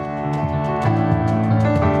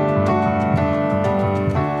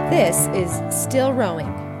This is Still Rowing,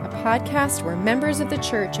 a podcast where members of the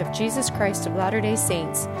Church of Jesus Christ of Latter-day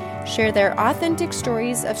Saints share their authentic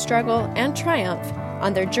stories of struggle and triumph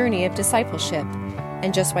on their journey of discipleship,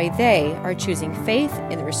 and just why they are choosing faith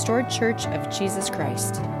in the restored Church of Jesus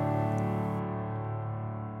Christ.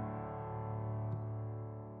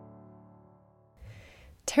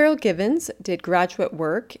 Terryl Givens did graduate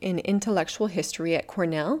work in intellectual history at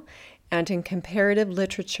Cornell and in comparative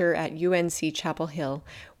literature at UNC Chapel Hill,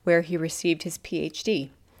 where he received his PhD.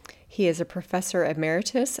 He is a professor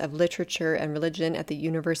emeritus of literature and religion at the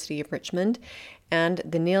University of Richmond and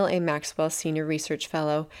the Neal A. Maxwell Senior Research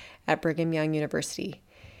Fellow at Brigham Young University.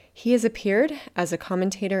 He has appeared as a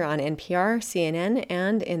commentator on NPR, CNN,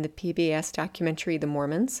 and in the PBS documentary The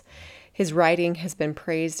Mormons. His writing has been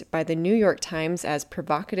praised by the New York Times as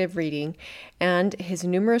provocative reading, and his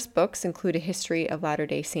numerous books include A History of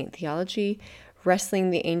Latter-day Saint Theology, Wrestling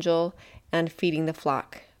the Angel, and Feeding the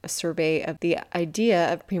Flock, a survey of the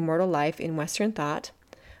idea of premortal life in Western thought.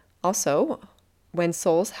 Also, When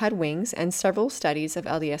Souls Had Wings, and several studies of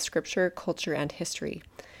LDS scripture, culture, and history.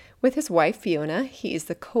 With his wife, Fiona, he is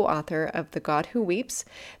the co-author of The God Who Weeps,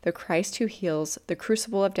 The Christ Who Heals, The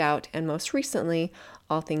Crucible of Doubt, and most recently,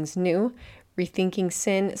 All Things New, Rethinking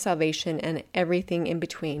Sin, Salvation, and Everything in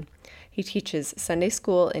Between. He teaches Sunday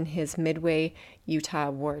school in his Midway, Utah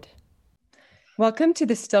ward. Welcome to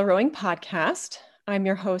the Still Rowing podcast. I'm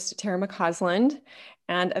your host, Tara McCausland,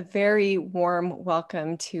 and a very warm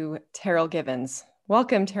welcome to Terryl Givens.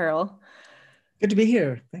 Welcome, Terryl. Good to be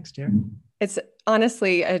here. Thanks, Tara. It's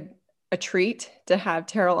honestly a treat to have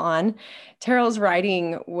Terryl on. Terryl's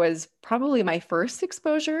writing was probably my first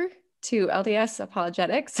exposure to LDS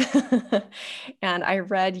apologetics. And I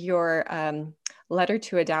read your Letter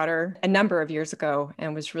to a Doubter a number of years ago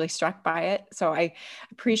and was really struck by it. So I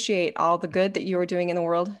appreciate all the good that you are doing in the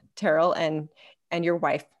world, Terryl, and your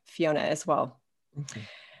wife, Fiona, as well. Okay.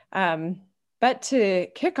 But to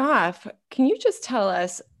kick off, can you just tell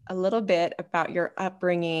us a little bit about your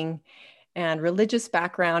upbringing and religious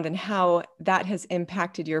background and how that has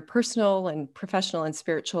impacted your personal and professional and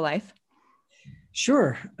spiritual life?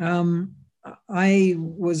 Sure. I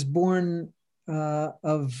was born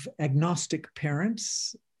of agnostic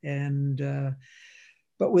parents, and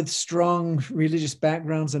but with strong religious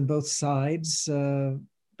backgrounds on both sides.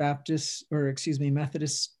 Methodist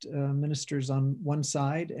ministers on one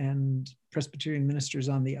side and Presbyterian ministers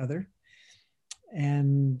on the other.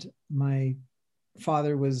 And my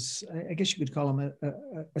father was, I guess you could call him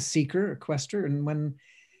a seeker, a quester. And when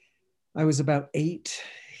I was about 8,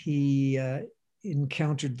 he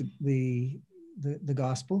encountered the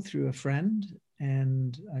gospel through a friend.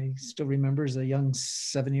 And I still remember as a young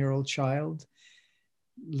 7-year-old child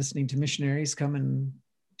listening to missionaries come and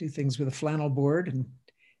do things with a flannel board and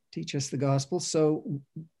teach us the gospel. So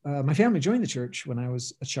my family joined the church when I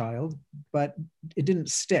was a child, but it didn't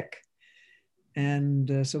stick.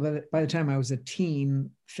 And so by the time I was a teen,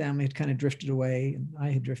 family had kind of drifted away, and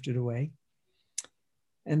I had drifted away.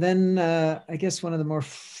 And then I guess one of the more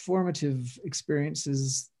formative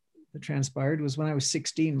experiences that transpired was when I was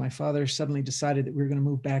 16. My father suddenly decided that we were going to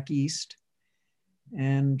move back east.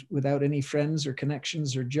 And without any friends or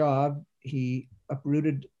connections or job, he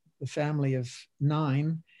uprooted the family of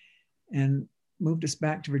 9 and moved us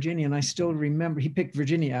back to Virginia. And I still remember, he picked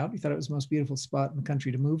Virginia out. He thought it was the most beautiful spot in the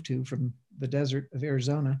country to move to from the desert of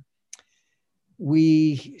Arizona.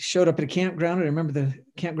 We showed up at a campground, and I remember the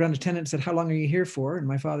campground attendant said, "How long are you here for?" And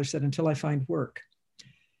my father said, "Until I find work."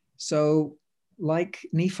 So like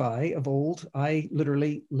Nephi of old, I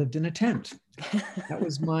literally lived in a tent. That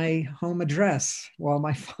was my home address while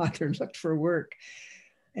my father looked for work.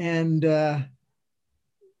 And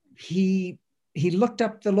he looked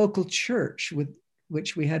up the local church with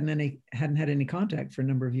which we hadn't had any contact for a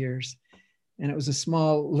number of years. And it was a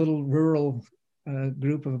small little rural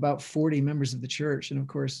group of about 40 members of the church. And of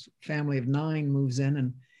course, family of 9 moves in,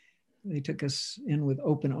 and they took us in with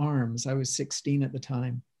open arms. I was 16 at the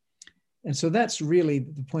time. And so that's really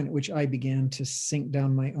the point at which I began to sink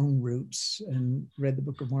down my own roots and read the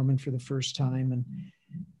Book of Mormon for the first time, and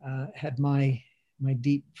had my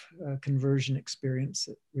deep conversion experience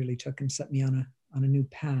that really took and set me on a new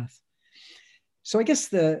path. So I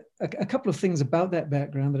guess a couple of things about that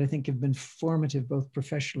background that I think have been formative both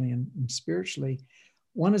professionally and spiritually.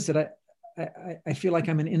 One is that I feel like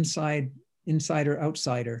I'm an insider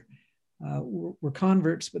outsider. We're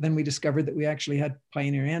converts, but then we discovered that we actually had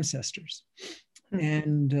pioneer ancestors.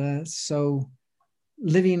 And so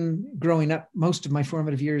growing up most of my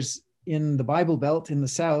formative years in the Bible Belt in the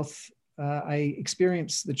South, I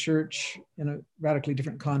experienced the church in a radically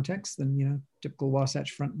different context than, typical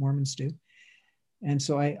Wasatch Front Mormons do. And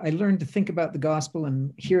so I learned to think about the gospel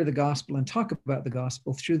and hear the gospel and talk about the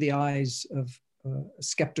gospel through the eyes of a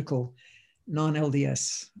skeptical,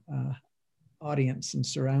 non-LDS audience and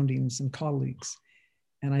surroundings and colleagues.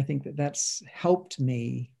 And I think that that's helped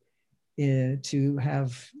me to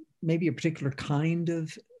have maybe a particular kind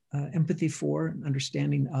of empathy for and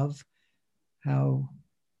understanding of how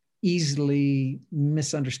easily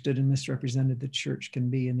misunderstood and misrepresented the church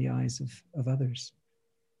can be in the eyes of others.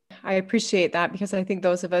 I appreciate that, because I think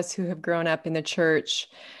those of us who have grown up in the church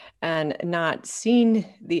and not seen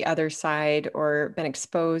the other side or been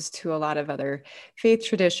exposed to a lot of other faith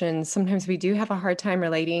traditions, sometimes we do have a hard time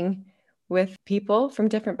relating with people from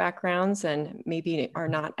different backgrounds and maybe are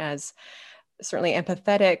not as certainly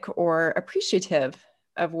empathetic or appreciative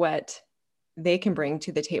of what they can bring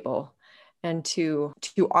to the table and to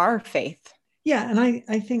our faith. Yeah, and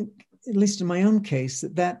I think, at least in my own case,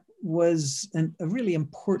 that was a really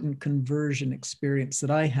important conversion experience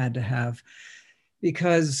that I had to have,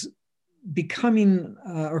 because coming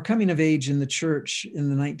of age in the church in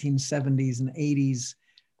the 1970s and 80s,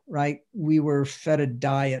 right, we were fed a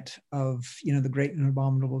diet of, the great and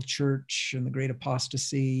abominable church and the great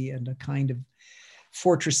apostasy and a kind of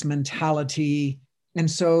fortress mentality. And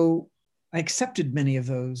so I accepted many of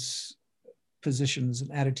those positions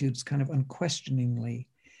and attitudes kind of unquestioningly.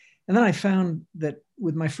 And then I found that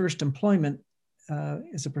with my first employment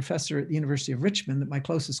as a professor at the University of Richmond, that my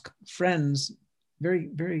closest friends, very,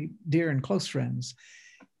 very dear and close friends,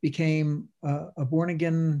 became a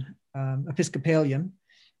born-again Episcopalian,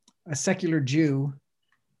 a secular Jew,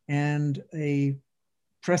 and a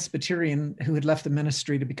Presbyterian who had left the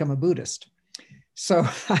ministry to become a Buddhist. So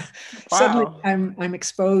suddenly I'm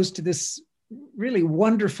exposed to this really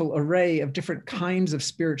wonderful array of different kinds of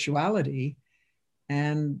spirituality.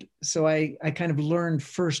 And so I kind of learned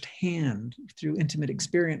firsthand through intimate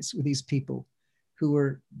experience with these people who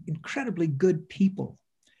were incredibly good people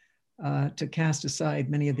to cast aside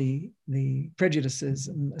many of the prejudices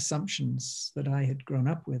and assumptions that I had grown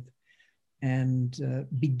up with, and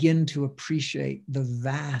begin to appreciate the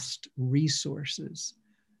vast resources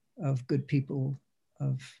of good people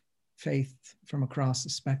of faith from across the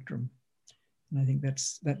spectrum. And I think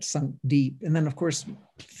that's sunk deep. And then, of course,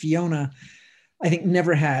 Fiona, I think,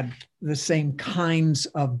 never had the same kinds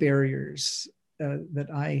of barriers that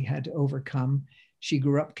I had to overcome. She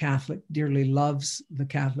grew up Catholic, dearly loves the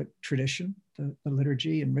Catholic tradition, the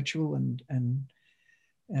liturgy and ritual and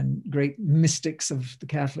great mystics of the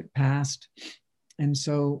Catholic past. And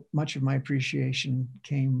so much of my appreciation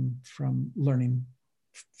came from learning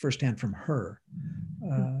firsthand from her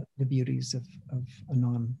the beauties of a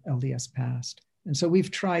non-LDS past. And so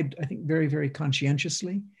we've tried, I think, very, very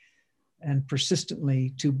conscientiously and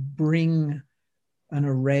persistently to bring an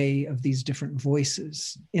array of these different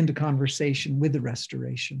voices into conversation with the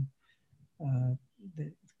Restoration.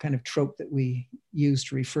 The kind of trope that we use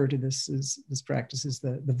to refer to this practice is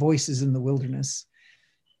the voices in the wilderness.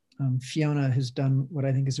 Fiona has done what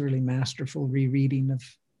I think is a really masterful rereading of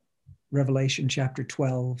Revelation chapter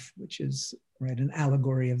 12, which is an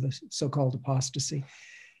allegory of the so-called apostasy.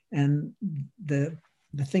 And the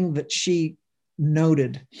thing that she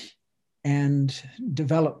noted and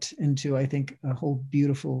developed into, I think, a whole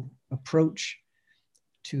beautiful approach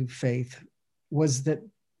to faith was that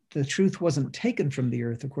the truth wasn't taken from the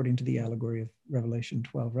earth, according to the allegory of Revelation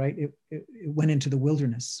 12, right? It went into the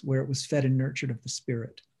wilderness where it was fed and nurtured of the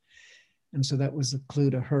Spirit. And so that was a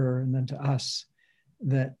clue to her and then to us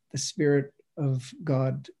that the Spirit of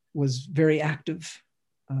God was very active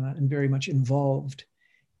and very much involved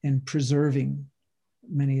in preserving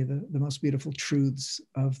many of the most beautiful truths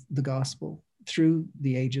of the gospel through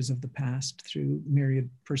the ages of the past, through myriad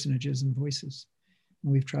personages and voices.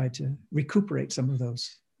 And we've tried to recuperate some of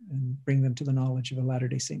those and bring them to the knowledge of a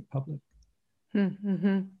Latter-day Saint public.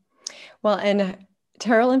 Mm-hmm. Well, and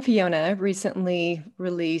Terrell and Fiona recently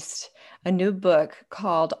released a new book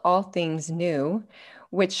called All Things New,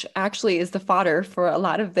 which actually is the fodder for a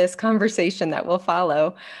lot of this conversation that will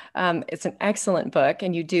follow. It's an excellent book,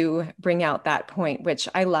 and you do bring out that point, which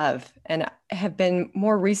I love and have been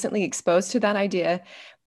more recently exposed to that idea.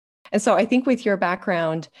 And so I think with your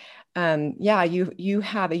background, you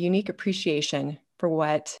have a unique appreciation for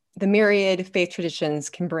what the myriad faith traditions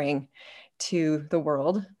can bring to the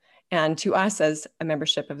world and to us as a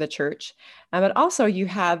membership of the church. But also you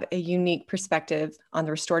have a unique perspective on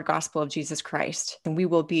the restored gospel of Jesus Christ. And we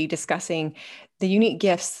will be discussing the unique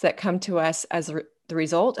gifts that come to us as the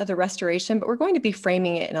result of the restoration, but we're going to be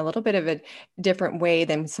framing it in a little bit of a different way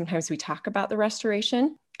than sometimes we talk about the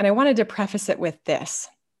restoration. And I wanted to preface it with this.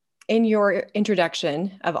 In your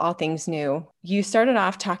introduction of All Things New, you started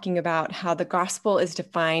off talking about how the gospel is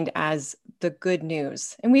defined as the good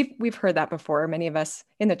news. And we've heard that before. Many of us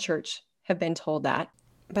in the church have been told that.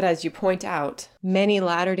 But as you point out, many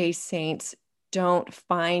Latter-day Saints don't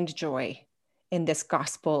find joy in this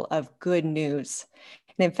gospel of good news.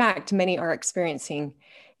 And in fact, many are experiencing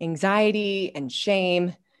anxiety and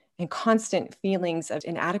shame and constant feelings of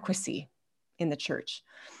inadequacy in the church.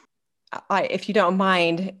 If you don't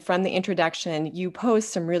mind, from the introduction, you pose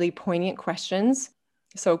some really poignant questions.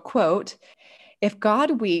 So, quote, if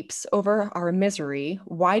God weeps over our misery,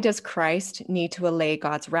 why does Christ need to allay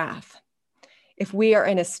God's wrath? If we are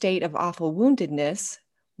in a state of awful woundedness,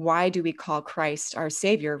 why do we call Christ our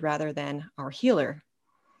Savior rather than our healer?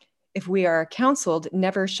 If we are counseled,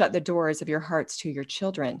 never shut the doors of your hearts to your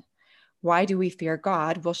children, why do we fear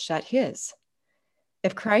God will shut his?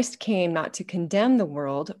 If Christ came not to condemn the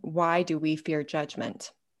world, why do we fear judgment?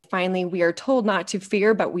 Finally, we are told not to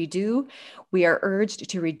fear, but we do. We are urged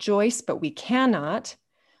to rejoice, but we cannot.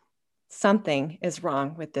 Something is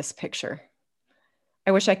wrong with this picture. I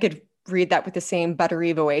wish I could read that with the same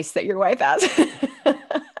buttery voice that your wife has.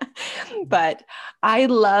 But I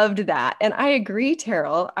loved that. And I agree,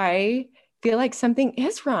 Terrell. I feel like something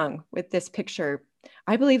is wrong with this picture.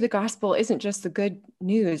 I believe the gospel isn't just the good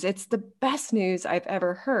news, it's the best news I've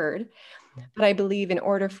ever heard. But I believe in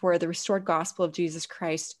order for the restored gospel of Jesus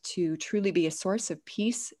Christ to truly be a source of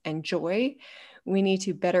peace and joy, we need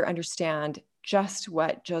to better understand just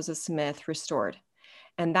what Joseph Smith restored.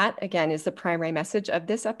 And that, again, is the primary message of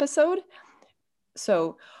this episode.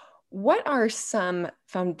 So, what are some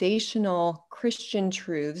foundational Christian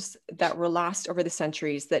truths that were lost over the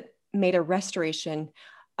centuries that made a restoration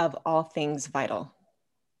of all things vital?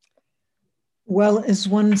 Well,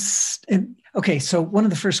 okay, so one of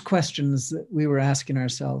the first questions that we were asking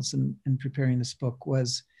ourselves in preparing this book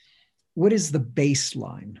was, what is the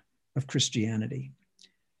baseline of Christianity?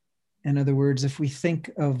 In other words, if we think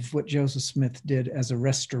of what Joseph Smith did as a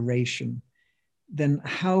restoration, then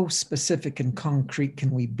how specific and concrete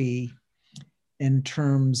can we be in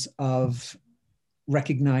terms of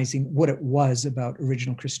recognizing what it was about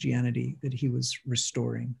original Christianity that he was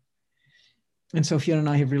restoring? And so Fiona and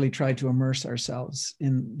I have really tried to immerse ourselves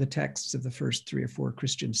in the texts of the first 3 or 4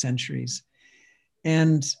 Christian centuries.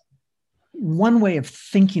 And one way of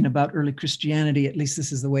thinking about early Christianity, at least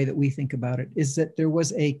this is the way that we think about it, is that there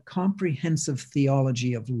was a comprehensive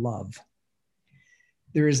theology of love.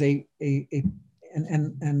 There is and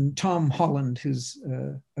Tom Holland, who's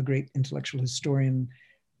a great intellectual historian,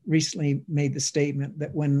 recently made the statement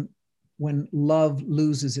that when love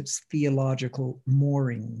loses its theological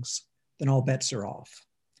moorings, then all bets are off.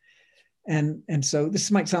 And so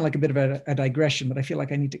this might sound like a bit of a digression, but I feel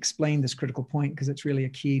like I need to explain this critical point because it's really a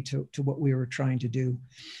key to what we were trying to do.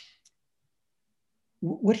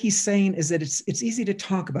 What he's saying is that it's easy to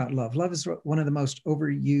talk about love. Love is one of the most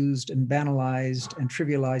overused and banalized and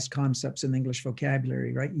trivialized concepts in the English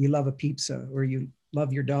vocabulary, right? You love a pizza or you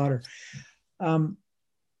love your daughter. And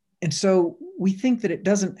so we think that it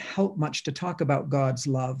doesn't help much to talk about God's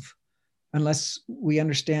love unless we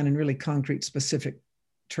understand in really concrete, specific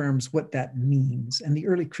terms what that means. And the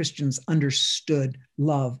early Christians understood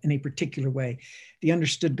love in a particular way. They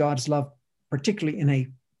understood God's love particularly in a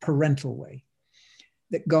parental way,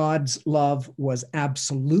 that God's love was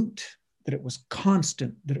absolute, that it was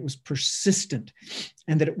constant, that it was persistent,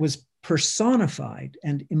 and that it was personified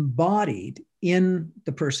and embodied in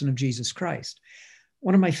the person of Jesus Christ.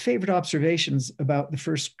 One of my favorite observations about the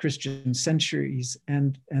first Christian centuries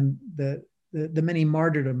and the many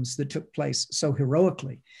martyrdoms that took place so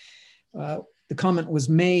heroically. The comment was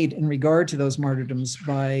made in regard to those martyrdoms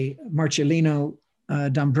by Marcellino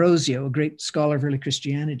D'Ambrosio, a great scholar of early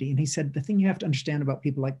Christianity. And he said, the thing you have to understand about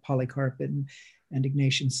people like Polycarp and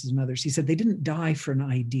Ignatius and others, he said, they didn't die for an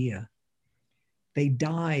idea. They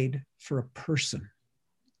died for a person.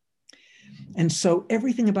 And so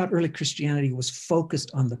everything about early Christianity was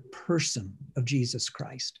focused on the person of Jesus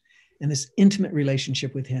Christ and this intimate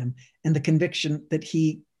relationship with him and the conviction that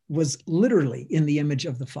he was literally in the image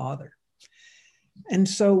of the Father. And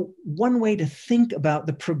so one way to think about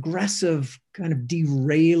the progressive kind of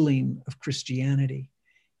derailing of Christianity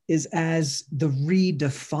is as the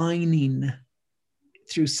redefining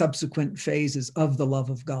through subsequent phases of the love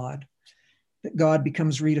of God. That God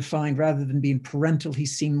becomes redefined. Rather than being parental,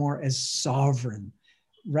 he's seen more as sovereign.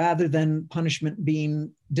 Rather than punishment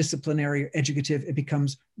being disciplinary or educative, it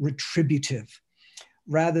becomes retributive.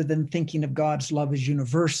 Rather than thinking of God's love as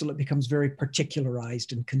universal, it becomes very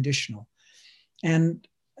particularized and conditional. And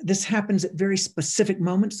this happens at very specific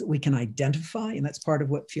moments that we can identify. And that's part of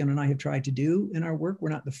what Fiona and I have tried to do in our work. We're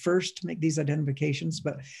not the first to make these identifications,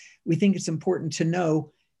 but we think it's important to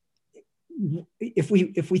know if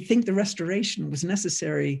we think the restoration was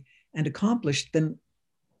necessary and accomplished, then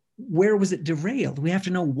where was it derailed? We have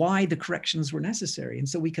to know why the corrections were necessary. And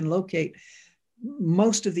so we can locate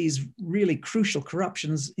most of these really crucial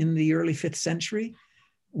corruptions in the early 5th century,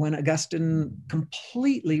 when Augustine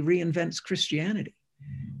completely reinvents Christianity.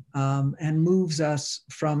 And moves us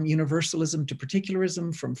from universalism to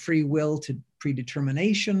particularism, from free will to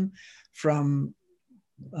predetermination, from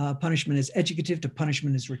punishment as educative to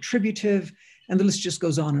punishment as retributive, and the list just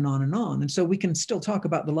goes on and on and on. And so we can still talk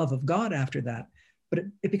about the love of God after that, but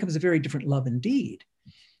it becomes a very different love indeed.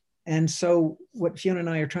 And so what Fiona and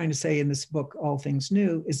I are trying to say in this book, All Things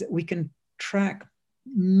New, is that we can track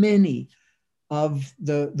many of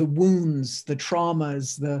the wounds, the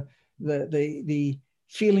traumas, the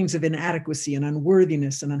feelings of inadequacy and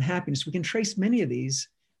unworthiness and unhappiness. We can trace many of these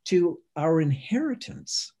to our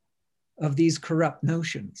inheritance of these corrupt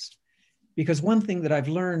notions. Because one thing that I've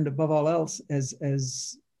learned above all else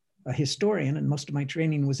as a historian, and most of my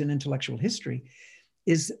training was in intellectual history,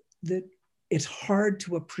 is that it's hard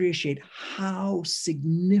to appreciate how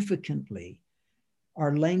significantly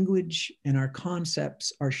our language and our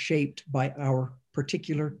concepts are shaped by our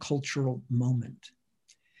particular cultural moment.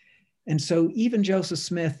 And so even Joseph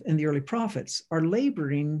Smith and the early prophets are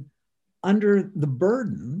laboring under the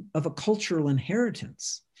burden of a cultural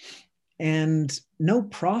inheritance. And no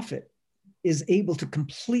prophet is able to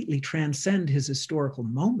completely transcend his historical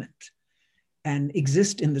moment and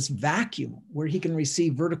exist in this vacuum where he can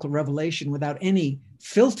receive vertical revelation without any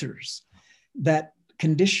filters that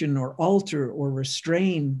condition or alter or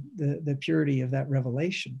restrain the purity of that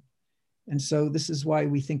revelation. And so this is why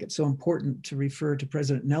we think it's so important to refer to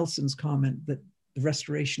President Nelson's comment that the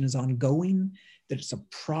restoration is ongoing, that it's a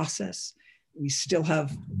process. We still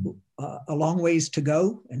have a long ways to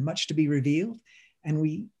go and much to be revealed. And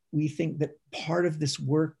we think that part of this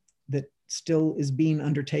work that still is being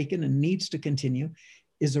undertaken and needs to continue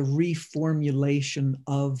is a reformulation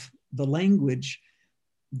of the language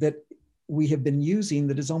that we have been using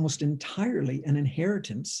that is almost entirely an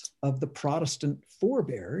inheritance of the Protestant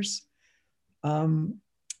forebears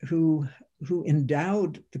who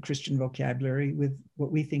endowed the Christian vocabulary with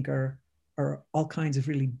what we think are all kinds of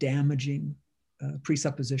really damaging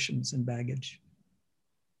presuppositions and baggage.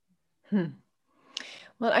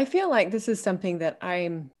 Well, I feel like this is something that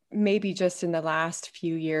I'm maybe just in the last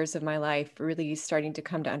few years of my life really starting to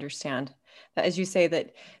come to understand. That, as you say,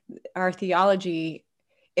 that our theology,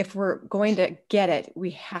 if we're going to get it,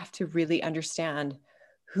 we have to really understand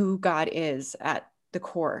who God is at the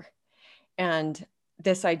core. And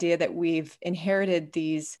this idea that we've inherited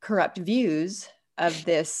these corrupt views of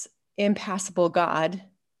this impassible God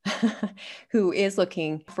who is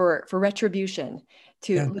looking for retribution,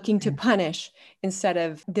 looking to punish, instead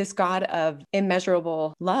of this God of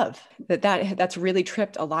immeasurable love, that's really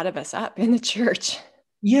tripped a lot of us up in the church.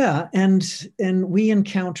 Yeah, and we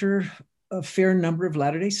encounter a fair number of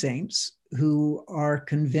Latter-day Saints who are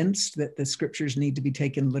convinced that the scriptures need to be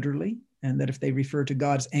taken literally, and that if they refer to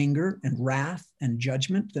God's anger and wrath and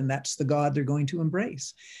judgment, then that's the God they're going to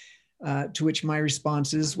embrace. To which my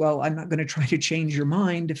response is, well, I'm not going to try to change your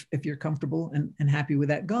mind if you're comfortable and happy with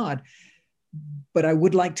that God. But I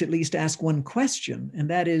would like to at least ask one question, and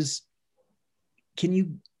that is, can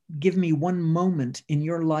you give me one moment in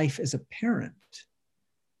your life as a parent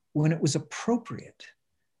when it was appropriate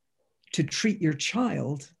to treat your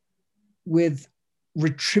child with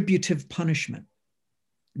retributive punishment?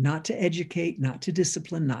 Not to educate, not to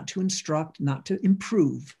discipline, not to instruct, not to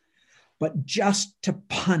improve, but just to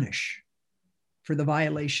punish for the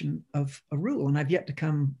violation of a rule. And I've yet to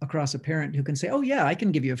come across a parent who can say, oh yeah, I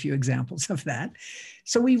can give you a few examples of that.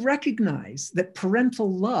 So we recognize that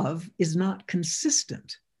parental love is not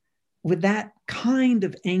consistent with that kind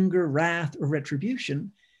of anger, wrath, or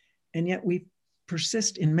retribution. And yet we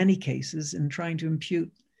persist in many cases in trying to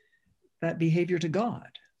impute that behavior to God.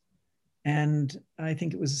 And I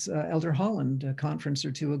think it was Elder Holland, a conference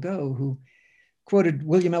or two ago, who quoted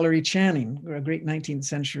William Ellery Channing, a great 19th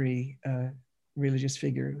century religious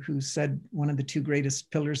figure, who said one of the two greatest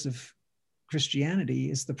pillars of Christianity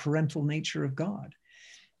is the parental nature of God.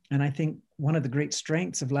 And I think one of the great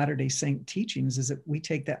strengths of Latter-day Saint teachings is that we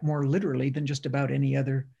take that more literally than just about any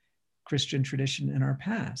other Christian tradition in our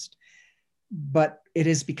past. But it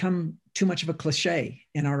has become too much of a cliche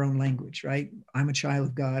in our own language, right? I'm a child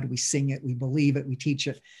of God. We sing it, we believe it, we teach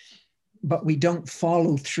it, but we don't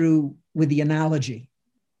follow through with the analogy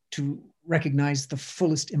to recognize the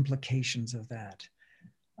fullest implications of that.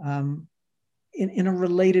 In a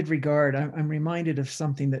related regard, I'm reminded of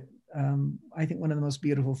something that I think one of the most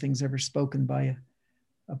beautiful things ever spoken by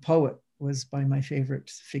a poet was by my favorite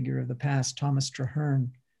figure of the past, Thomas Traherne,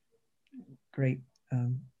 great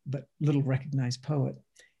but little recognized poet.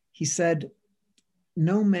 He said,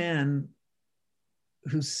 "No man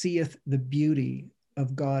who seeth the beauty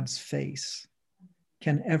of God's face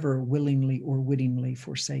can ever willingly or wittingly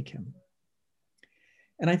forsake him."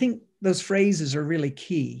 And I think those phrases are really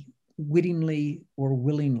key, wittingly or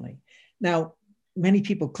willingly. Now, many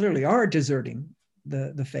people clearly are deserting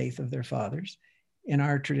the faith of their fathers in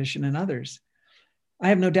our tradition and others. I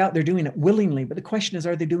have no doubt they're doing it willingly, but the question is,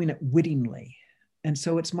 are they doing it wittingly? And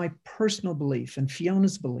so it's my personal belief and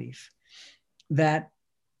Fiona's belief that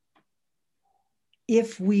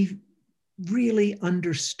if we really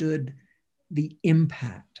understood the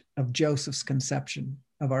impact of Joseph's conception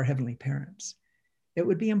of our heavenly parents, it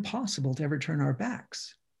would be impossible to ever turn our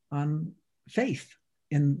backs on faith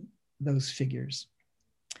in those figures.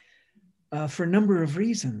 For a number of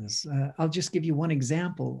reasons. I'll just give you one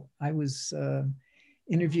example. I was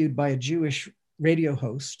interviewed by a Jewish radio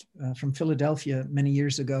host from Philadelphia many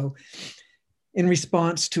years ago in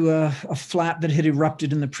response to a flap that had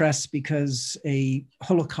erupted in the press because a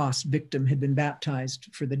Holocaust victim had been baptized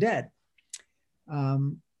for the dead.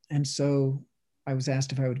 And so I was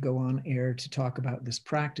asked if I would go on air to talk about this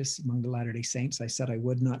practice among the Latter-day Saints. I said I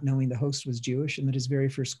would, not knowing the host was Jewish, and that his very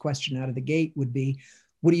first question out of the gate would be,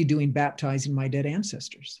 "What are you doing baptizing my dead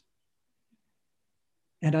ancestors?"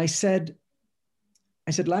 And I said,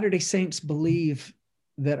 Latter-day Saints believe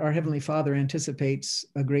that our Heavenly Father anticipates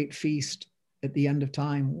a great feast at the end of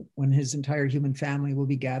time when his entire human family will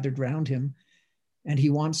be gathered around him, and he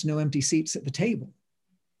wants no empty seats at the table.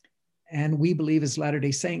 And we believe as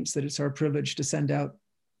Latter-day Saints that it's our privilege to send out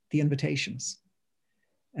the invitations.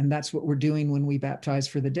 And that's what we're doing when we baptize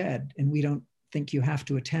for the dead. And we don't think you have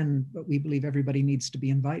to attend, but we believe everybody needs to be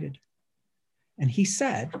invited. And he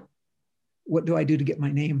said, "What do I do to get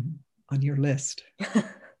my name on your list?"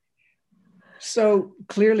 So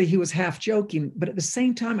clearly he was half joking, but at the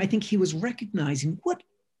same time, I think he was recognizing what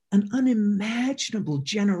an unimaginable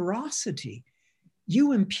generosity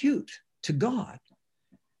you impute to God,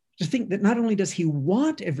 to think that not only does he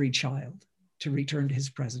want every child to return to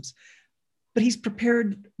his presence, but he's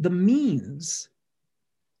prepared the means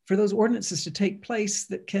for those ordinances to take place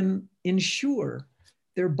that can ensure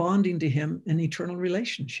their bonding to him in eternal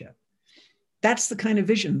relationship. That's the kind of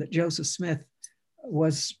vision that Joseph Smith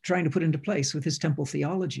was trying to put into place with his temple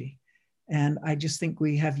theology. And I just think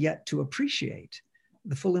we have yet to appreciate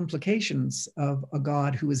the full implications of a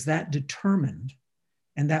God who is that determined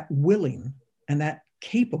and that willing and that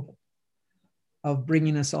capable of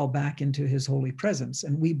bringing us all back into his holy presence.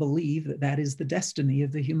 And we believe that that is the destiny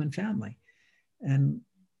of the human family. And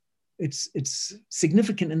it's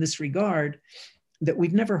significant in this regard that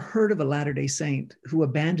we've never heard of a Latter-day Saint who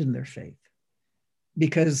abandoned their faith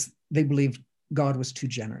because they believed God was too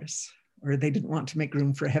generous, or they didn't want to make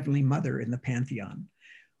room for a Heavenly Mother in the pantheon,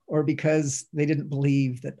 or because they didn't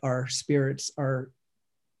believe that our spirits are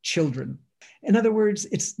children. In other words,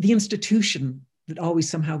 it's the institution that always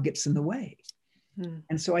somehow gets in the way.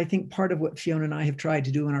 And so I think part of what Fiona and I have tried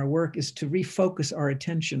to do in our work is to refocus our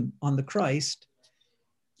attention on the Christ,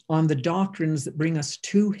 on the doctrines that bring us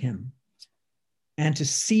to him, and to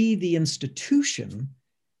see the institution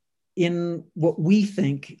in what we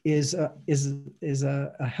think is a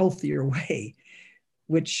healthier way,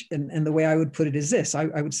 which, and the way I would put it is this.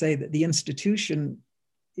 I would say that the institution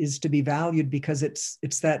is to be valued because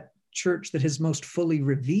it's that church that has most fully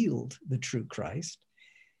revealed the true Christ.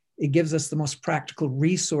 It gives us the most practical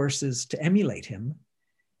resources to emulate him.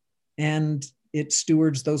 And it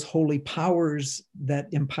stewards those holy powers that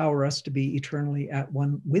empower us to be eternally at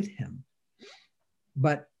one with him.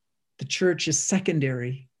 But the church is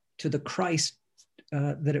secondary to the Christ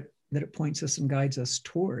that it points us and guides us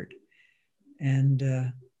toward. And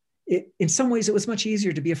in some ways, it was much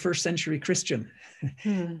easier to be a first century Christian.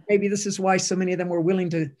 Maybe this is why so many of them were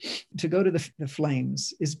willing to go to the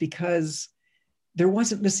flames, is because there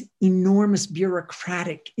wasn't this enormous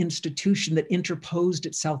bureaucratic institution that interposed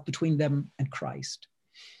itself between them and Christ.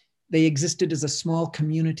 They existed as a small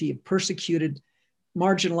community of persecuted,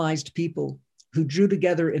 marginalized people who drew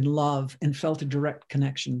together in love and felt a direct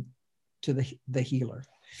connection to the healer.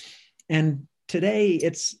 And today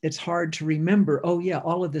it's hard to remember, oh yeah,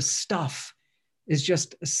 all of this stuff is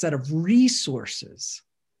just a set of resources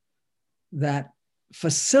that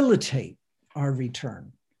facilitate our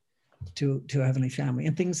return to a heavenly family.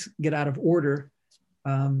 And things get out of order.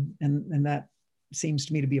 And that seems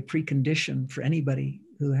to me to be a precondition for anybody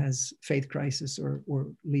who has faith crisis or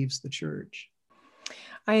leaves the church.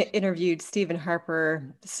 I interviewed Stephen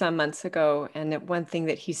Harper some months ago, and one thing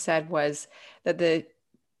that he said was that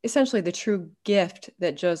essentially the true gift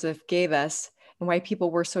that Joseph gave us and why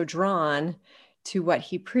people were so drawn to what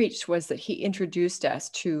he preached was that he introduced us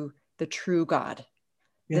to the true God,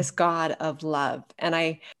 this God of love. And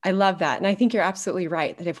I love that. And I think you're absolutely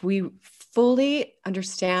right that if we fully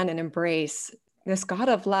understand and embrace this God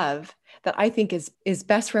of love that I think is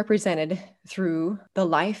best represented through the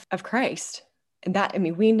life of Christ. And that, I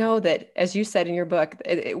mean, we know that, as you said in your book,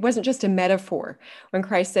 it wasn't just a metaphor. When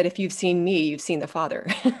Christ said, if you've seen me, you've seen the Father.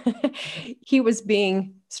 He was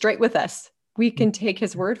being straight with us. We can take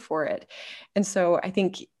his word for it. And so I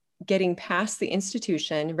think getting past the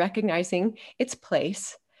institution, recognizing its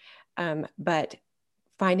place, but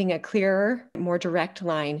finding a clearer, more direct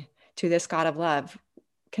line to this God of love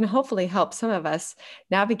can hopefully help some of us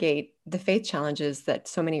navigate the faith challenges that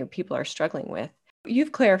so many people are struggling with.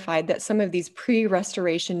 You've clarified that some of these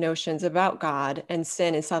pre-restoration notions about God and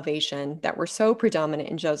sin and salvation that were so predominant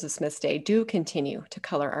in Joseph Smith's day do continue to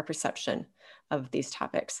color our perception of these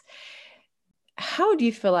topics. How do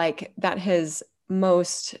you feel like that has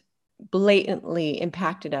most blatantly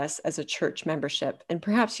impacted us as a church membership? And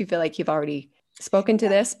perhaps you feel like you've already spoken to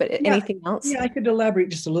this, but anything else? Yeah, I could elaborate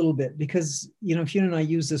just a little bit because, Fiona and I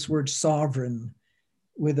use this word sovereign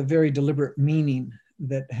with a very deliberate meaning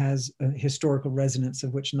that has a historical resonance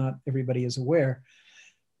of which not everybody is aware.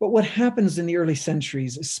 But what happens in the early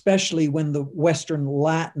centuries, especially when the Western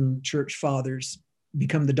Latin church fathers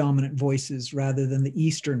become the dominant voices rather than the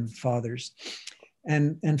Eastern fathers,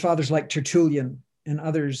 and fathers like Tertullian and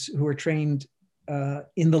others who are trained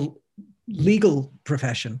in the legal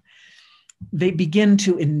profession, they begin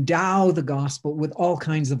to endow the gospel with all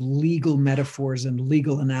kinds of legal metaphors and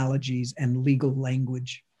legal analogies and legal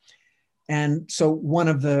language. And so one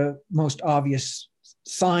of the most obvious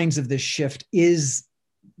signs of this shift is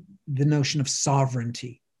the notion of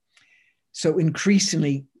sovereignty. So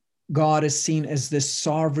increasingly, God is seen as this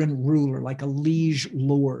sovereign ruler, like a liege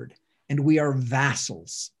lord, and we are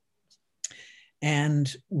vassals.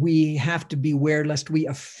 And we have to beware lest we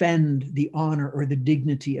offend the honor or the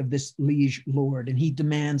dignity of this liege lord. And he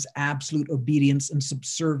demands absolute obedience and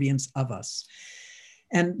subservience of us.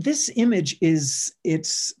 And this image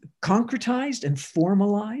it's concretized and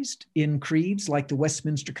formalized in creeds like the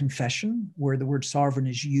Westminster Confession, where the word sovereign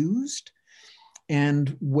is used,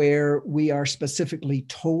 and where we are specifically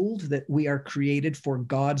told that we are created for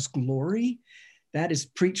God's glory. That is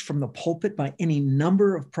preached from the pulpit by any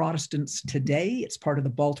number of Protestants today. It's part of the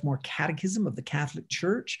Baltimore Catechism of the Catholic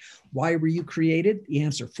Church. Why were you created? The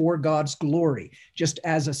answer, for God's glory, just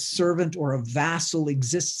as a servant or a vassal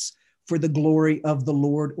exists for the glory of the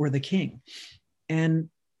Lord or the King. And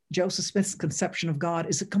Joseph Smith's conception of God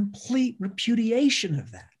is a complete repudiation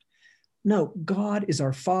of that. No, God is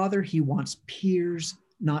our Father. He wants peers,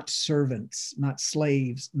 not servants, not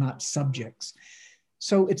slaves, not subjects.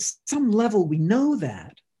 So at some level, we know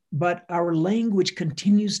that, but our language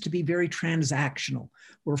continues to be very transactional.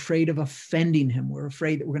 We're afraid of offending him. We're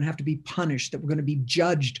afraid that we're going to have to be punished, that we're going to be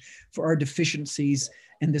judged for our deficiencies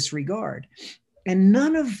in this regard. And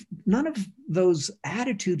none of those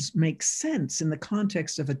attitudes make sense in the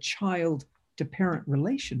context of a child-to-parent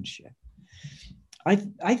relationship.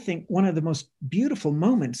 I think one of the most beautiful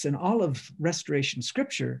moments in all of Restoration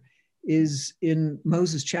Scripture is in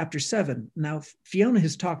Moses chapter 7. Now, Fiona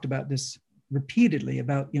has talked about this repeatedly,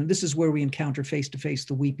 about, this is where we encounter face-to-face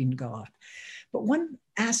the weeping God. But one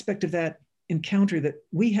aspect of that encounter that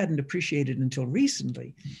we hadn't appreciated until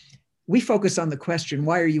recently, we focus on the question,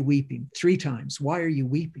 why are you weeping? 3 times, why are you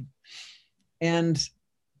weeping? And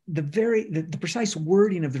the precise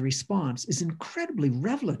wording of the response is incredibly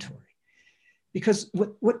revelatory. Because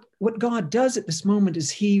what God does at this moment is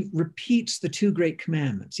he repeats the 2 great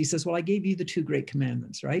commandments. He says, well, I gave you the 2 great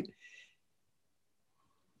commandments, right?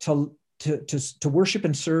 To worship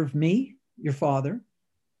and serve me, your Father,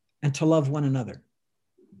 and to love one another.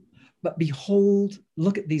 But behold,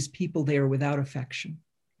 look at these people, they are without affection,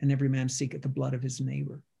 and every man seeketh the blood of his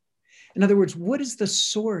neighbor. In other words, what is the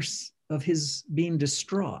source of his being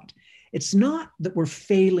distraught? It's not that we're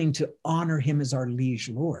failing to honor him as our liege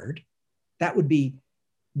lord. That would be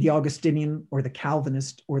the Augustinian or the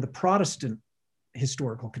Calvinist or the Protestant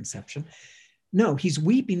historical conception. No, he's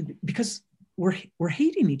weeping because we're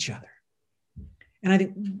hating each other. And I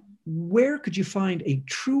think, where could you find a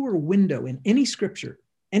truer window in any scripture,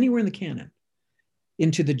 anywhere in the canon,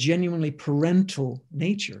 into the genuinely parental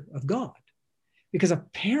nature of God? Because a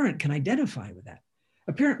parent can identify with that.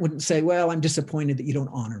 A parent wouldn't say, well, I'm disappointed that you don't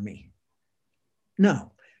honor me.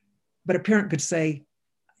 No, but a parent could say,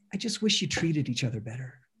 I just wish you treated each other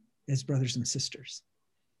better as brothers and sisters.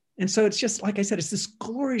 And so it's just, like I said, it's this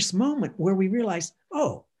glorious moment where we realize,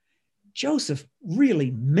 oh, Joseph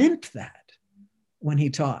really meant that when he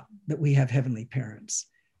taught that we have heavenly parents.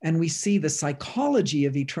 And we see the psychology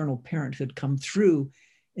of eternal parenthood come through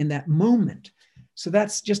in that moment. So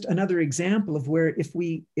that's just another example of where if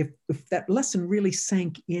that lesson really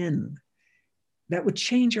sank in, that would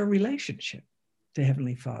change our relationship to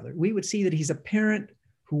Heavenly Father. We would see that he's a parent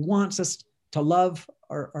who wants us to love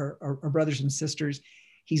our brothers and sisters.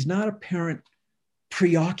 He's not a parent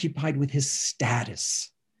preoccupied with his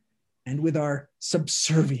status and with our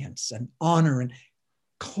subservience and honor. And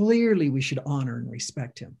clearly we should honor and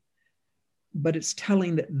respect him. But it's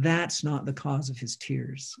telling that that's not the cause of his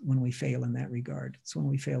tears when we fail in that regard. It's when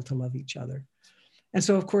we fail to love each other. And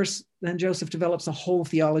so, of course, then Joseph develops a whole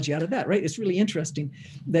theology out of that, right? It's really interesting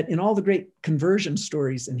that in all the great conversion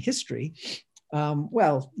stories in history,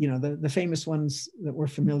 the famous ones that we're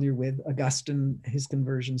familiar with, Augustine, his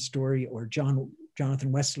conversion story, or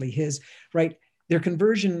Jonathan Wesley, his, right? Their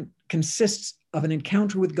conversion consists of an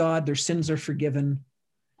encounter with God, their sins are forgiven,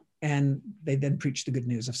 and they then preach the good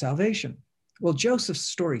news of salvation. Well, Joseph's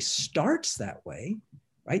story starts that way,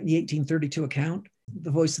 right? In the 1832 account,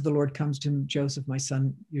 the voice of the Lord comes to him, Joseph, my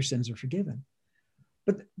son, your sins are forgiven.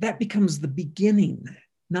 But that becomes the beginning,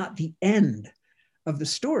 not the end of the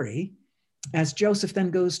story, as Joseph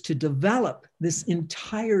then goes to develop this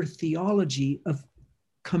entire theology of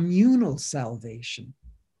communal salvation,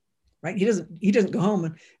 right? He doesn't go home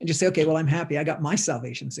and just say, okay, well, I'm happy, I got my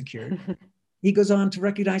salvation secured. He goes on to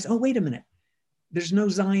recognize, oh, wait a minute, there's no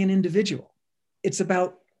Zion individual. It's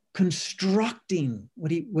about constructing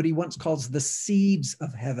what he once calls the seeds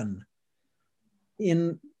of heaven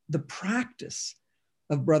in the practice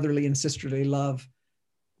of brotherly and sisterly love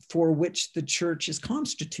for which the church is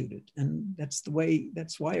constituted. And that's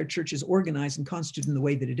why our church is organized and constituted in the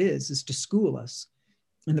way that it is to school us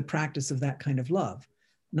in the practice of that kind of love,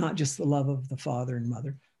 not just the love of the father and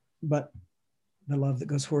mother, but the love that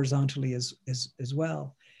goes horizontally as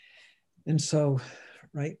well. And so,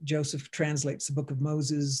 right, Joseph translates the book of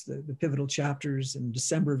Moses, the pivotal chapters, in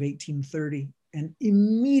December of 1830. And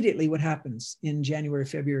immediately what happens in January,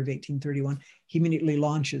 February of 1831, he immediately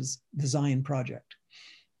launches the Zion Project.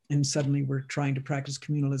 And suddenly we're trying to practice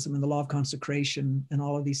communalism and the law of consecration and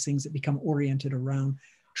all of these things that become oriented around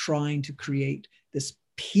trying to create this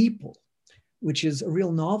people, which is a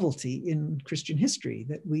real novelty in Christian history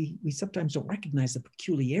that we sometimes don't recognize the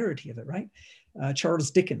peculiarity of it, right?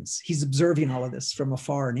 Charles Dickens, he's observing all of this from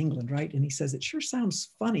afar in England, right? And he says, it sure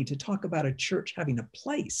sounds funny to talk about a church having a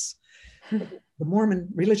place. The Mormon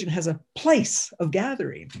religion has a place of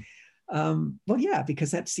gathering. Well, yeah,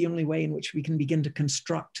 because that's the only way in which we can begin to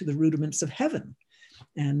construct the rudiments of heaven.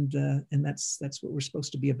 And that's what we're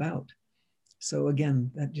supposed to be about. So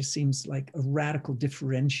again, that just seems like a radical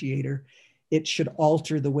differentiator. It should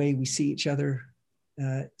alter the way we see each other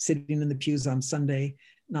sitting in the pews on Sunday,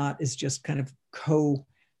 not as just kind of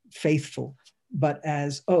co-faithful, but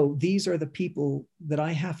as, oh, these are the people that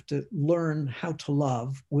I have to learn how to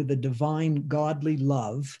love with a divine, godly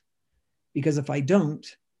love, because if I don't,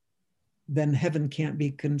 then heaven can't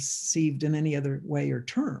be conceived in any other way or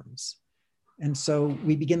terms. And so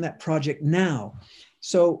we begin that project now.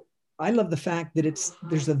 So I love the fact that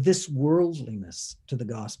there's a this worldliness to the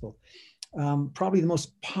gospel. Probably the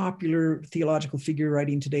most popular theological figure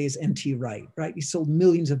writing today is N.T. Wright, right? He sold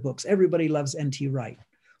millions of books. Everybody loves N.T. Wright.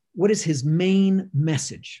 What is his main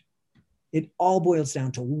message? It all boils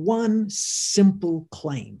down to one simple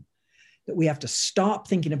claim, that we have to stop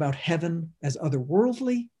thinking about heaven as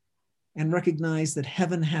otherworldly and recognize that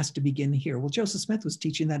heaven has to begin here. Well, Joseph Smith was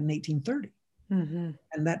teaching that in 1830. Mm-hmm.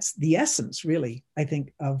 And that's the essence, really, I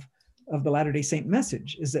think, of the Latter-day Saint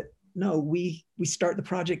message, is that, no, we start the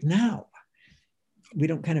project now. We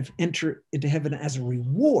don't kind of enter into heaven as a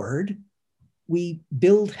reward. We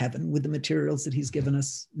build heaven with the materials that he's given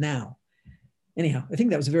us now. Anyhow, I think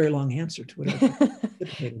that was a very long answer to what I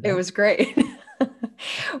anticipated. It was great.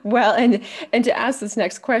 Well, and to ask this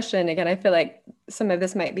next question, again, I feel like some of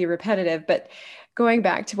this might be repetitive, but going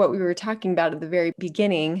back to what we were talking about at the very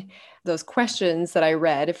beginning, those questions that I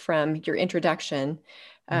read from your introduction,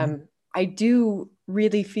 I do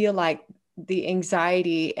really feel like the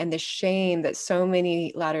anxiety and the shame that so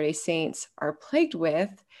many Latter-day Saints are plagued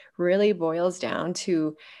with really boils down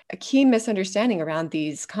to a key misunderstanding around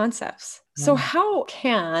these concepts. So how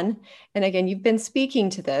can, and again, you've been speaking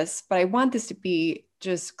to this, but I want this to be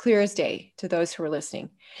just clear as day to those who are listening.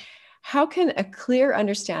 How can a clear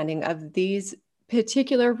understanding of these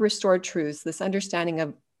particular restored truths, this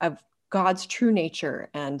understanding of God's true nature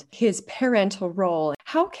and his parental role.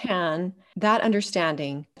 How can that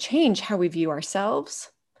understanding change how we view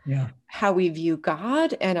ourselves, how we view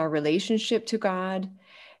God and our relationship to God,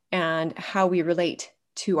 and how we relate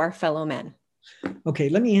to our fellow men? Okay,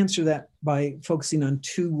 let me answer that by focusing on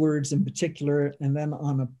two words in particular and then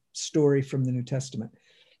on a story from the New Testament.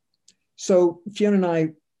 So Fiona and I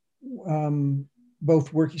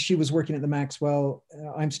both work. She was working at the Maxwell.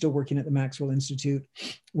 I'm still working at the Maxwell Institute.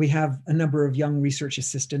 We have a number of young research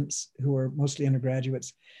assistants who are mostly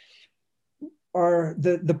undergraduates.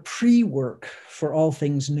 The pre-work for All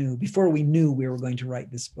Things New, before we knew we were going to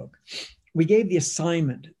write this book, we gave the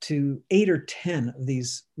assignment to 8 or 10 of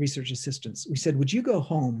these research assistants. We said, would you go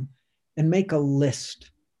home and make a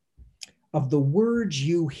list of the words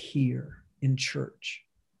you hear in church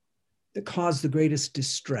that cause the greatest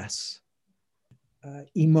distress,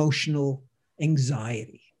 emotional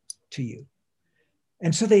anxiety to you?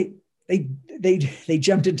 And so they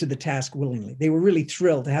jumped into the task willingly. They were really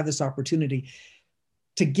thrilled to have this opportunity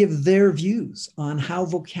to give their views on how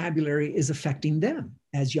vocabulary is affecting them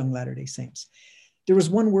as young Latter-day Saints. There was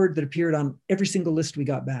one word that appeared on every single list we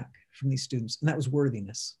got back from these students, and that was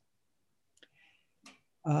worthiness.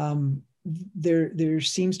 There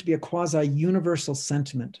seems to be a quasi-universal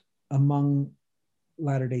sentiment among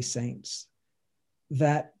Latter-day Saints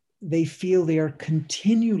that they feel they are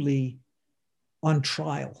continually on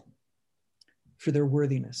trial for their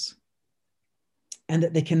worthiness, and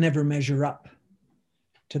that they can never measure up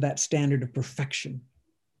to that standard of perfection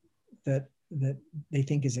that they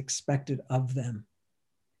think is expected of them.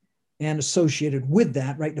 And associated with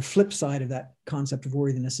that, right, the flip side of that concept of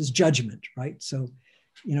worthiness is judgment, right? So,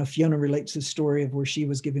 you know, Fiona relates the story of where she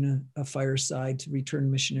was given a fireside to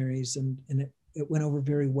return missionaries, and it went over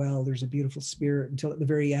very well. There's a beautiful spirit until at the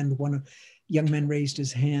very end, one young man raised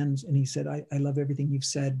his hands and he said, I love everything you've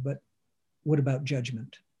said, but what about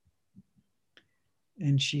judgment?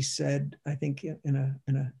 And she said, I think in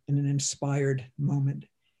an inspired moment,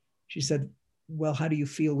 she said, well, how do you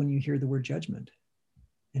feel when you hear the word judgment?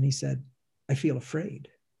 And he said, I feel afraid.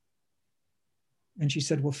 And she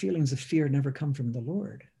said, well, feelings of fear never come from the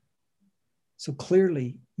Lord. So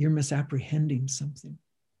clearly you're misapprehending something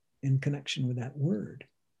in connection with that word.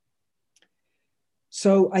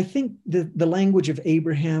 So I think the language of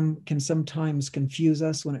Abraham can sometimes confuse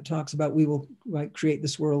us when it talks about we will create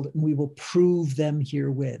this world and we will prove them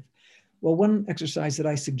herewith. Well, one exercise that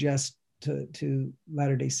I suggest to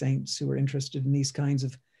Latter-day Saints who are interested in these kinds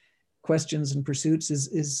of questions and pursuits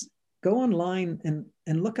is go online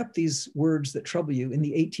and look up these words that trouble you in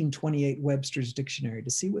the 1828 Webster's Dictionary to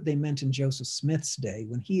see what they meant in Joseph Smith's day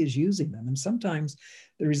when he is using them. And sometimes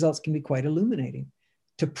the results can be quite illuminating.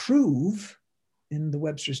 To prove, in the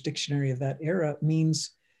Webster's Dictionary of that era,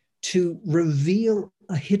 means to reveal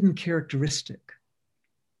a hidden characteristic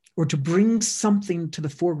or to bring something to the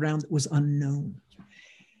foreground that was unknown.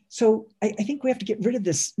 So I think we have to get rid of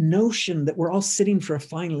this notion that we're all sitting for a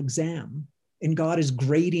final exam and God is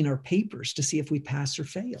grading our papers to see if we pass or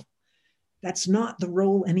fail. That's not the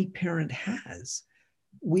role any parent has.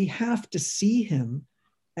 We have to see him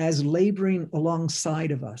as laboring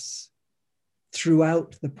alongside of us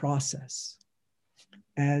throughout the process,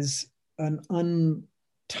 as an untiring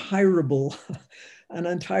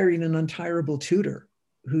and untirable tutor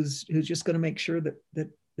who's just going to make sure that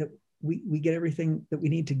we get everything that we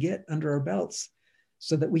need to get under our belts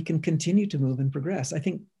so that we can continue to move and progress. I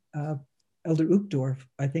think Elder Uchtdorf,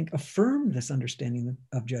 I think, affirmed this understanding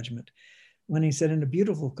of judgment when he said in a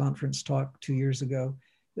beautiful conference talk 2 years ago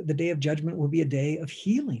that the day of judgment will be a day of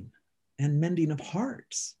healing and mending of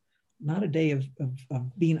hearts, not a day of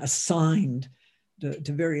being assigned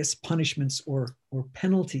to various punishments or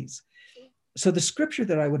penalties. So the scripture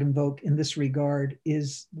that I would invoke in this regard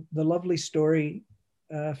is the lovely story,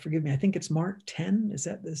 forgive me, I think it's Mark 10. Is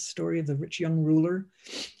that the story of the rich young ruler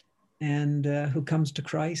and who comes to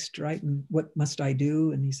Christ, right? And what must I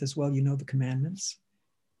do? And he says, well, you know the commandments.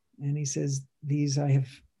 And he says, these I've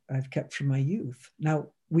kept from my youth. Now,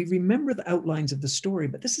 we remember the outlines of the story,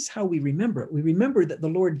 but this is how we remember it. We remember that the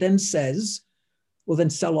Lord then says, well, then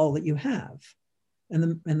sell all that you have.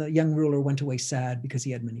 And the young ruler went away sad because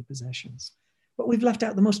he had many possessions. But we've left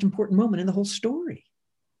out the most important moment in the whole story.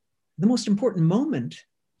 The most important moment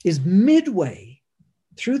is midway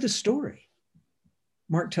through the story.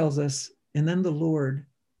 Mark tells us, and then the Lord,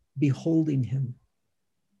 beholding him,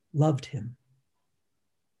 loved him.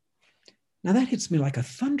 Now that hits me like a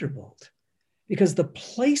thunderbolt, because the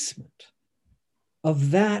placement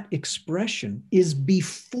of that expression is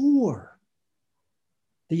before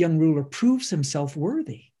the young ruler proves himself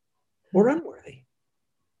worthy or unworthy.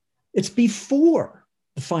 It's before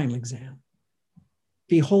the the final exam.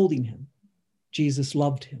 Beholding him, Jesus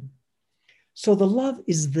loved him. So the love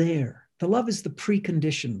is there. The love is the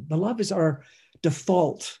precondition. The love is our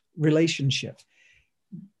default relationship.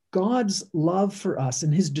 God's love for us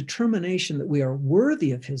and his determination that we are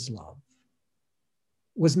worthy of his love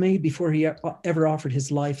was made before he ever offered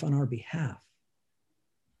his life on our behalf.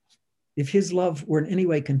 If his love were in any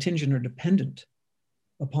way contingent or dependent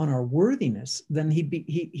upon our worthiness, then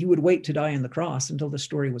he would wait to die on the cross until the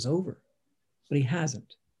story was over. But he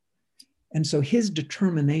hasn't. And so his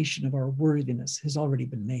determination of our worthiness has already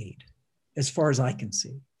been made, as far as I can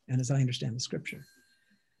see and as I understand the scripture.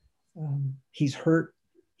 He's hurt.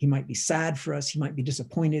 He might be sad for us. He might be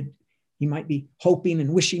disappointed. He might be hoping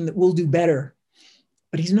and wishing that we'll do better.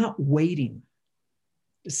 But he's not waiting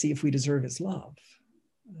to see if we deserve his love,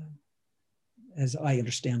 as I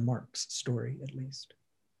understand Mark's story, at least.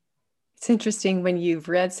 It's interesting when you've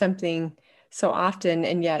read something so often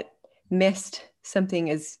and yet missed something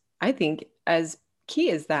as, I think, as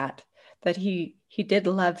key as that he did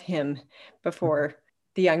love him before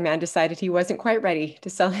the young man decided he wasn't quite ready to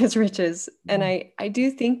sell his riches. And I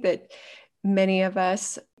do think that many of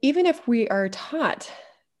us, even if we are taught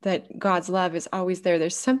that God's love is always there,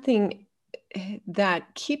 there's something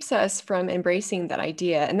that keeps us from embracing that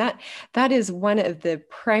idea. And that is one of the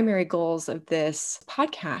primary goals of this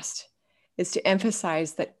podcast, is to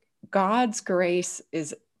emphasize that God's grace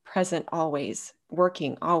is present always,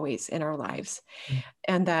 working always in our lives,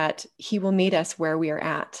 and that he will meet us where we are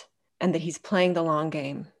at, and that he's playing the long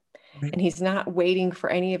game. And he's not waiting for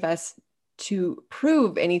any of us to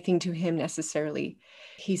prove anything to him necessarily.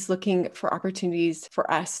 He's looking for opportunities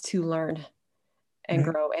for us to learn and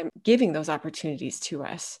grow, and giving those opportunities to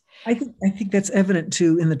us. I think that's evident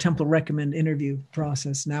too in the Temple Recommend interview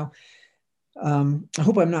process. Now, I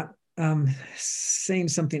hope I'm not saying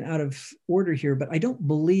something out of order here, but I don't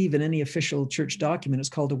believe in any official church document it's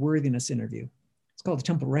called a worthiness interview. It's called a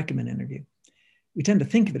Temple Recommend interview. We tend to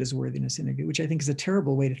think of it as a worthiness interview, which I think is a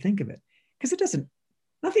terrible way to think of it, because it doesn't,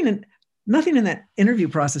 nothing in that interview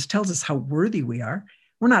process tells us how worthy we are.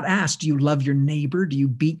 We're not asked, do you love your neighbor? Do you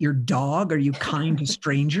beat your dog? Are you kind to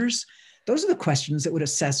strangers? Those are the questions that would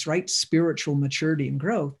assess, right, spiritual maturity and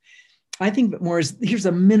growth. I think that more is, here's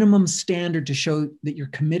a minimum standard to show that you're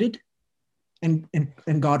committed, and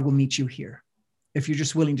God will meet you here if you're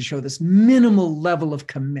just willing to show this minimal level of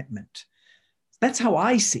commitment. That's how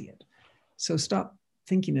I see it. So stop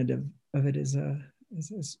thinking of it as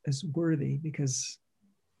worthy, because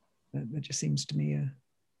that just seems to me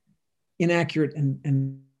inaccurate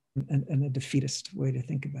and a defeatist way to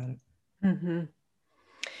think about it. Mm-hmm.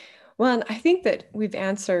 Well, and I think that we've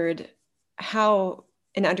answered how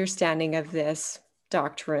an understanding of this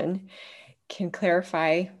doctrine can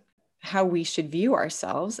clarify how we should view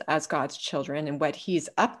ourselves as God's children and what he's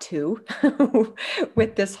up to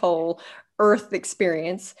with this whole earth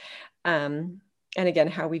experience. And again,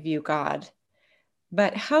 how we view God,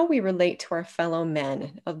 but how we relate to our fellow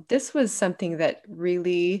men. This was something that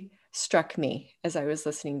really struck me as I was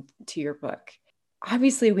listening to your book.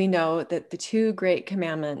 Obviously, we know that the two great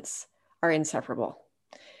commandments are inseparable.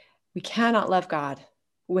 We cannot love God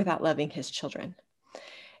without loving his children.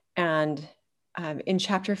 And in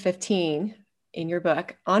chapter 15 in your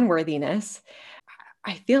book on worthiness,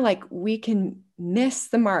 I feel like we can miss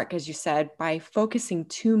the mark, as you said, by focusing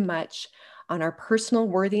too much on our personal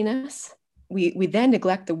worthiness. We then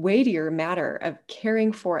neglect the weightier matter of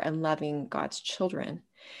caring for and loving God's children.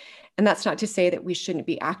 And that's not to say that we shouldn't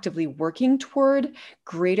be actively working toward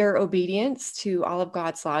greater obedience to all of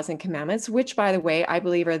God's laws and commandments, which, by the way, I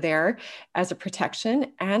believe are there as a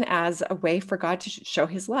protection and as a way for God to show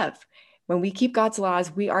his love. When we keep God's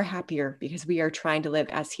laws, we are happier because we are trying to live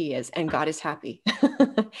as he is, and God is happy.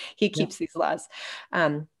 He keeps these laws.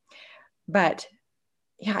 But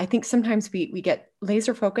yeah, I think sometimes we get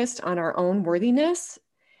laser focused on our own worthiness,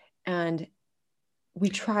 and we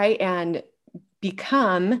try and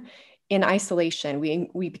become in isolation.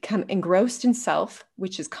 We become engrossed in self,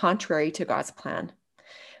 which is contrary to God's plan.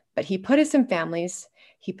 But he put us in families,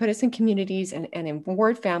 he put us in communities and in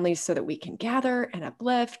ward families so that we can gather and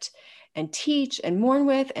uplift and teach and mourn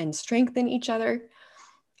with and strengthen each other.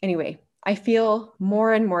 Anyway, I feel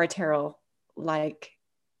more and more, Terrell, like,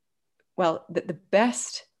 well, the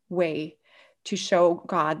best way to show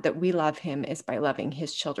God that we love him is by loving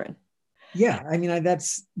his children. Yeah, I mean,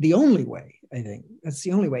 that's the only way, I think. That's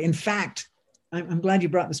the only way. In fact, I'm glad you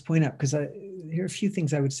brought this point up, because here are a few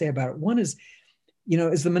things I would say about it. One is,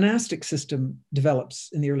 as the monastic system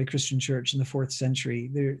develops in the early Christian church in the 4th century,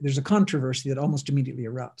 there's a controversy that almost immediately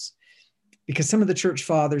erupts, because some of the church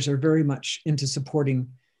fathers are very much into supporting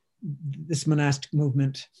this monastic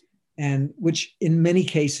movement, and which in many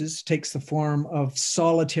cases takes the form of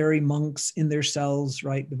solitary monks in their cells,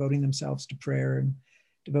 right, devoting themselves to prayer and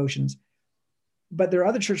devotions. But there are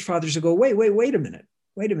other church fathers who go, wait a minute.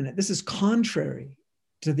 This is contrary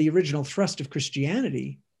to the original thrust of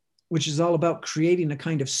Christianity, which is all about creating a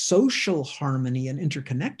kind of social harmony and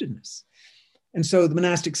interconnectedness. And so the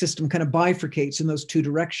monastic system kind of bifurcates in those two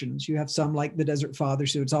directions. You have some like the Desert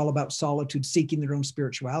Fathers, who it's all about solitude, seeking their own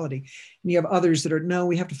spirituality. And you have others that are, no,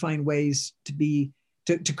 we have to find ways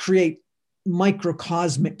to create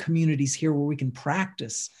microcosmic communities here where we can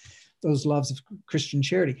practice those loves of Christian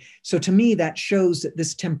charity. So to me, that shows that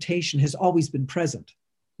this temptation has always been present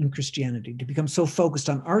in Christianity, to become so focused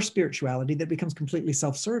on our spirituality that it becomes completely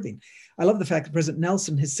self-serving. I love the fact that President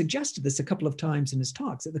Nelson has suggested this a couple of times in his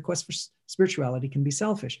talks, that the quest for spirituality can be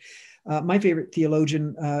selfish. My favorite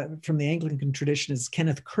theologian from the Anglican tradition is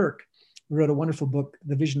Kenneth Kirk, who wrote a wonderful book,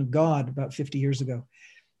 The Vision of God, about 50 years ago.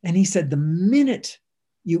 And he said, the minute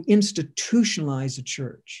you institutionalize a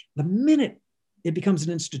church, the minute it becomes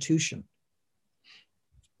an institution,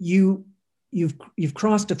 you've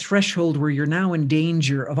crossed a threshold where you're now in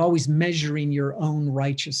danger of always measuring your own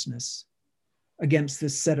righteousness against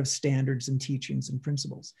this set of standards and teachings and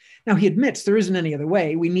principles. Now, he admits there isn't any other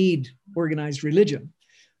way. We need organized religion,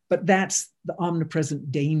 but that's the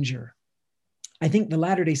omnipresent danger. I think the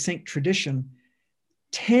Latter-day Saint tradition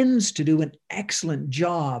tends to do an excellent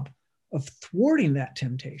job of thwarting that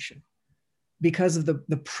temptation, because of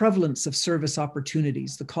the prevalence of service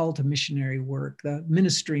opportunities, the call to missionary work, the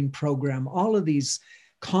ministering program, all of these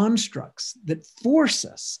constructs that force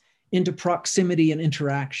us into proximity and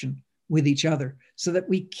interaction with each other so that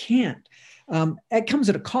we can't. It comes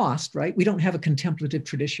at a cost, right? We don't have a contemplative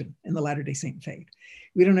tradition in the Latter-day Saint faith.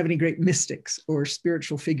 We don't have any great mystics or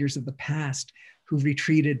spiritual figures of the past who've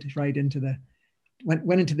retreated right into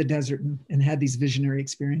went into the desert and had these visionary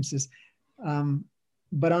experiences.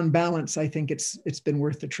 But on balance, I think it's been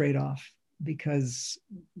worth the trade-off, because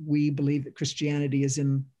we believe that Christianity is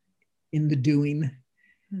in the doing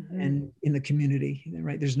and in the community,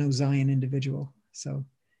 right? There's no Zion individual. So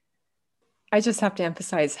I just have to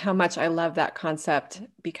emphasize how much I love that concept,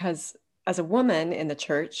 because as a woman in the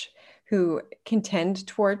church who can tend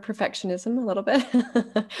toward perfectionism a little bit,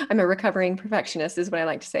 I'm a recovering perfectionist is what I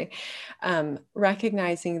like to say,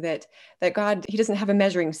 recognizing that God, he doesn't have a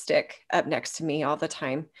measuring stick up next to me all the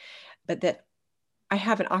time, but that I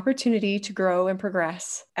have an opportunity to grow and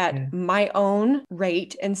progress at my own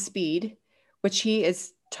rate and speed, which he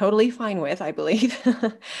is totally fine with, I believe.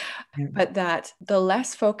 But that the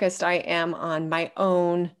less focused I am on my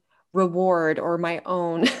own reward or my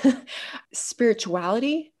own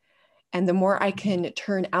spirituality, and the more I can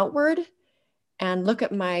turn outward and look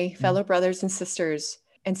at my fellow brothers and sisters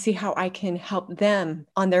and see how I can help them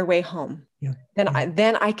on their way home,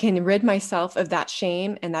 then I can rid myself of that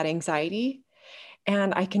shame and that anxiety,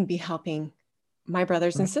 and I can be helping my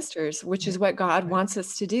brothers and sisters, which is what God wants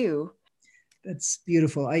us to do. That's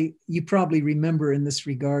beautiful. You probably remember in this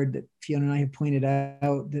regard that Fiona and I have pointed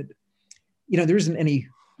out that, there isn't any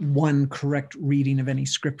one correct reading of any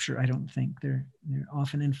scripture. I don't think they're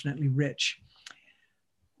often infinitely rich,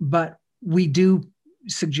 but we do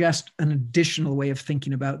suggest an additional way of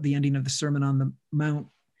thinking about the ending of the Sermon on the Mount,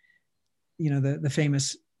 the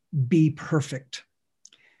famous "be perfect."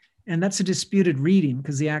 And that's a disputed reading,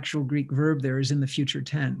 because the actual Greek verb there is in the future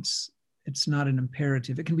tense. It's not an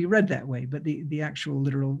imperative. It can be read that way, but the actual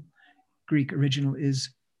literal Greek original is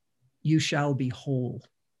 "you shall be whole."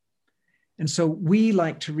 And so we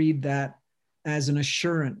like to read that as an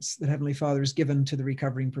assurance that Heavenly Father has given to the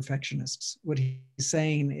recovering perfectionists. What he's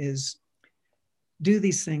saying is, do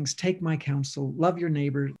these things, take my counsel, love your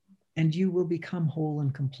neighbor, and you will become whole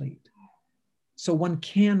and complete. So one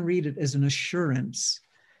can read it as an assurance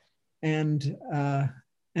and an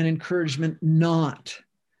encouragement not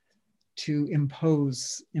to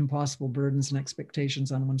impose impossible burdens and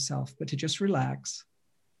expectations on oneself, but to just relax,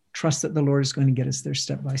 trust that the Lord is going to get us there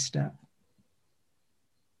step by step.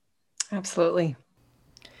 Absolutely.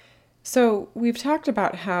 So we've talked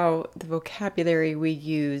about how the vocabulary we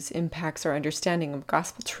use impacts our understanding of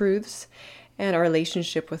gospel truths and our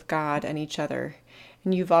relationship with God and each other.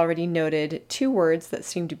 And you've already noted two words that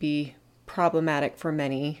seem to be problematic for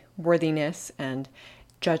many: worthiness and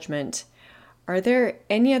judgment. Are there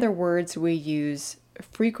any other words we use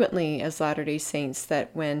frequently as Latter-day Saints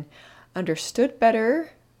that, when understood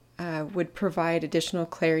better, would provide additional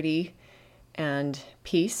clarity and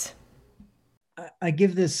peace? I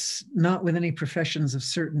give this not with any professions of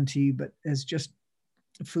certainty, but as just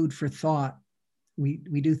food for thought.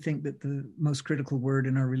 we do think that the most critical word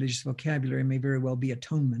in our religious vocabulary may very well be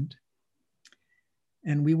atonement.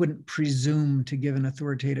 And we wouldn't presume to give an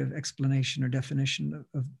authoritative explanation or definition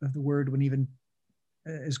of the word when even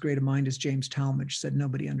as great a mind as James Talmage said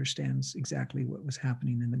nobody understands exactly what was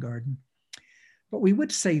happening in the garden. But we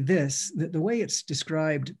would say this, that the way it's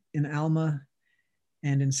described in Alma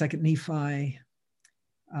and in Second Nephi,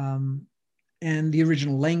 and the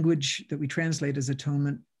original language that we translate as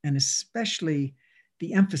atonement, and especially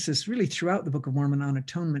the emphasis really throughout the Book of Mormon on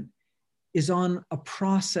atonement, is on a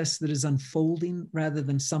process that is unfolding rather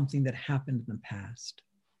than something that happened in the past.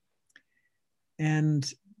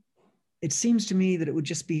 And it seems to me that it would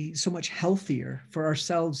just be so much healthier for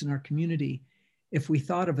ourselves and our community if we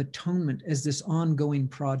thought of atonement as this ongoing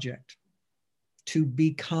project to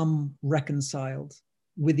become reconciled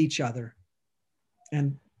with each other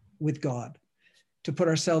and with God, to put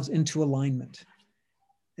ourselves into alignment.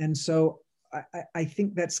 And so I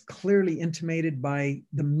think that's clearly intimated by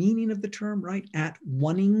the meaning of the term, right? At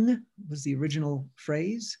oneing was the original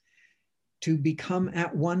phrase, to become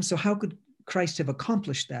at one. So how could Christ have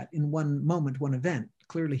accomplished that in one moment, one event?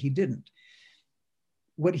 Clearly he didn't.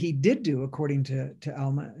 What he did do, according to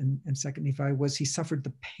Alma and Second Nephi, was he suffered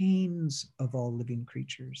the pains of all living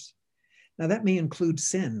creatures. Now that may include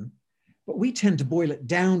sin, but we tend to boil it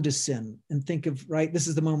down to sin and think of, right, this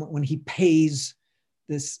is the moment when he pays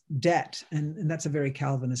this debt. And that's a very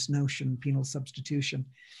Calvinist notion, penal substitution.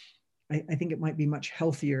 I think it might be much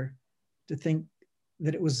healthier to think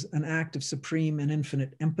that it was an act of supreme and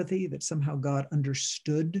infinite empathy, that somehow God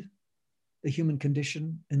understood the human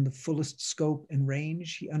condition in the fullest scope and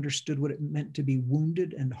range. He understood what it meant to be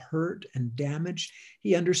wounded and hurt and damaged.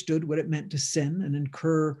 He understood what it meant to sin and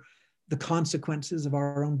incur the consequences of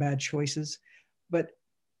our own bad choices. But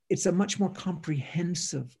it's a much more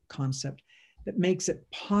comprehensive concept that makes it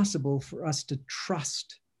possible for us to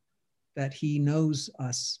trust that he knows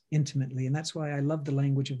us intimately. And that's why I love the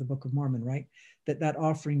language of the Book of Mormon, right? That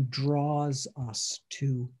offering draws us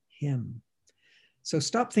to him. So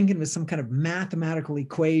stop thinking of some kind of mathematical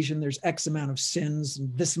equation. There's X amount of sins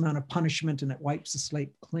and this amount of punishment, and it wipes the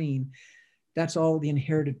slate clean. That's all the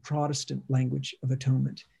inherited Protestant language of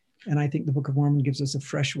atonement. And I think the Book of Mormon gives us a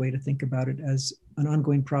fresh way to think about it as an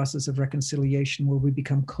ongoing process of reconciliation where we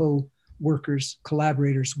become co-workers,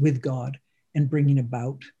 collaborators with God and bringing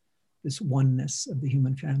about this oneness of the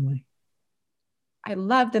human family. I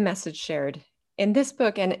love the message shared in this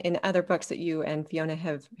book and in other books that you and Fiona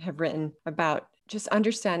have written about just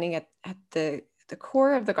understanding at the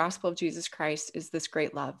core of the gospel of Jesus Christ is this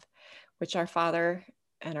great love, which our Father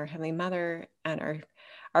and our Heavenly Mother and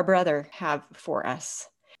our brother have for us.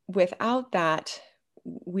 Without that,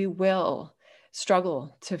 we will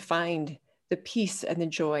struggle to find the peace and the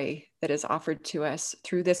joy that is offered to us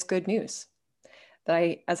through this good news.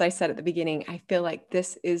 That as I said at the beginning, I feel like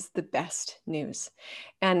this is the best news.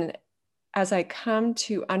 And as I come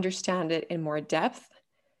to understand it in more depth,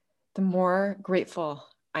 the more grateful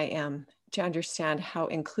I am to understand how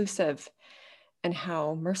inclusive and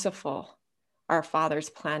how merciful our Father's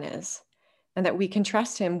plan is, and that we can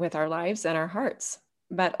trust him with our lives and our hearts.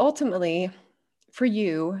 But ultimately, for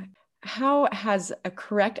you, how has a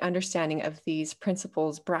correct understanding of these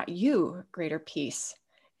principles brought you greater peace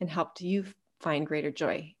and helped you find greater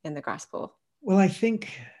joy in the gospel? Well, I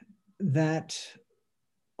think that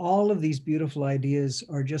all of these beautiful ideas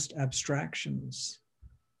are just abstractions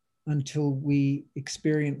until we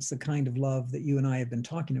experience the kind of love that you and I have been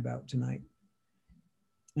talking about tonight.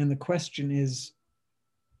 And the question is,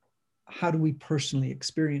 how do we personally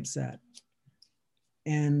experience that?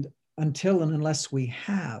 And until and unless we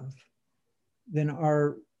have, then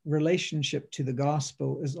our relationship to the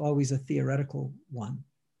gospel is always a theoretical one.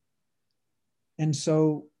 And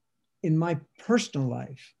so in my personal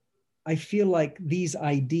life, I feel like these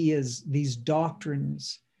ideas, these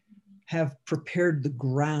doctrines have prepared the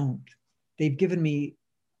ground. They've given me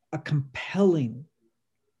a compelling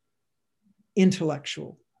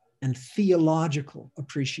intellectual and theological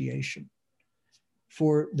appreciation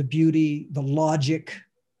for the beauty, the logic,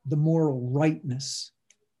 the moral rightness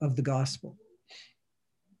of the gospel.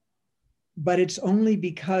 But it's only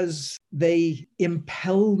because they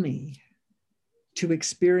impel me to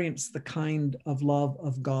experience the kind of love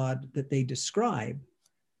of God that they describe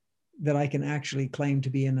that I can actually claim to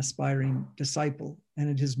be an aspiring disciple. And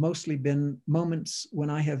it has mostly been moments when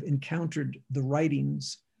I have encountered the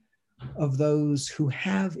writings of those who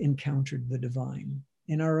have encountered the divine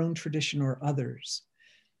in our own tradition or others,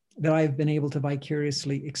 that I've been able to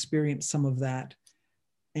vicariously experience some of that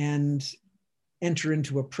and enter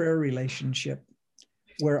into a prayer relationship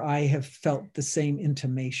where I have felt the same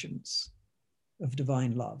intimations of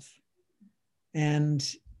divine love. And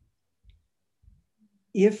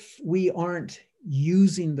if we aren't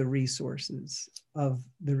using the resources of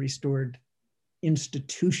the restored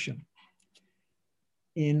institution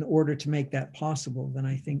in order to make that possible, then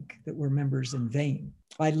I think that we're members in vain.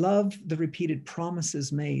 I love the repeated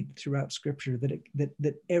promises made throughout Scripture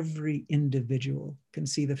that every individual can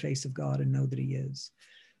see the face of God and know that He is,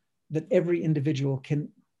 that every individual can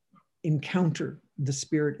encounter the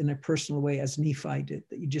Spirit in a personal way as Nephi did,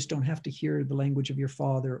 that you just don't have to hear the language of your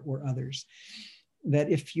father or others, that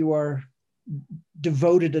if you are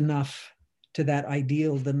devoted enough to that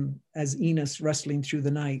ideal, then as Enos wrestling through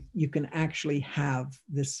the night, you can actually have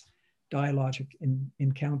this dialogic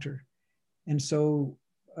encounter. And so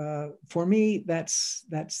for me, that's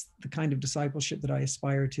the kind of discipleship that I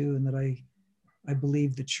aspire to, and that I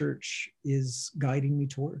believe the church is guiding me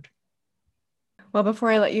toward. Well,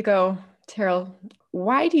 before I let you go, Terrell,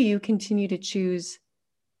 why do you continue to choose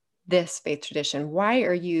this faith tradition? Why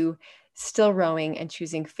are you still rowing and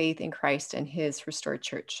choosing faith in Christ and His restored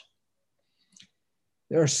church?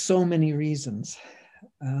 There are so many reasons.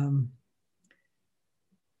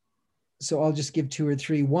 So I'll just give two or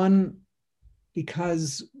three. One,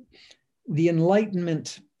 because the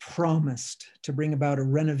Enlightenment promised to bring about a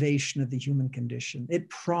renovation of the human condition. It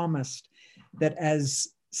promised that as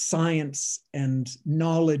science and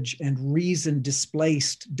knowledge and reason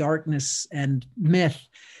displaced darkness and myth,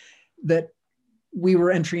 that we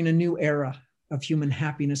were entering a new era of human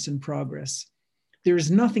happiness and progress. There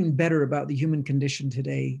is nothing better about the human condition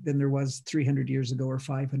today than there was 300 years ago or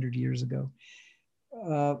 500 years ago.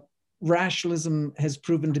 Rationalism has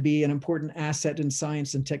proven to be an important asset in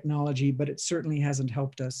science and technology, but it certainly hasn't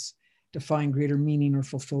helped us to find greater meaning or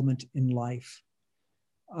fulfillment in life.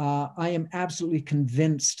 I am absolutely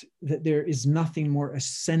convinced that there is nothing more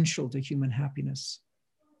essential to human happiness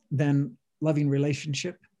than loving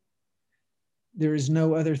relationship. There is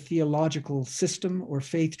no other theological system or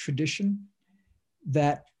faith tradition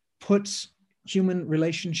that puts human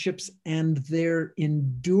relationships and their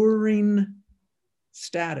enduring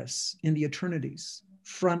status in the eternities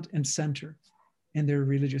front and center in their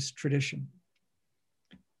religious tradition.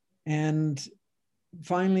 And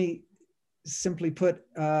finally, simply put,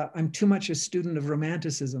 I'm too much a student of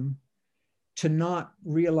Romanticism to not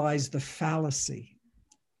realize the fallacy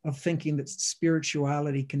of thinking that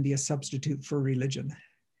spirituality can be a substitute for religion.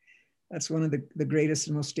 That's one of the greatest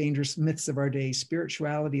and most dangerous myths of our day.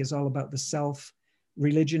 Spirituality is all about the self.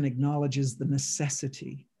 Religion acknowledges the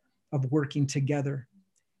necessity of working together,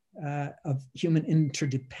 of human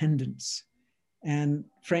interdependence. And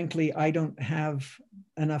frankly, I don't have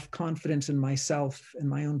enough confidence in myself and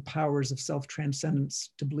my own powers of self-transcendence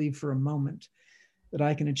to believe for a moment that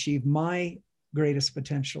I can achieve my greatest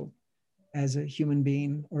potential as a human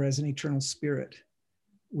being or as an eternal spirit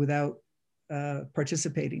without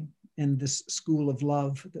participating in this school of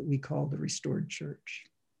love that we call the restored church.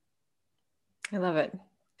 I love it.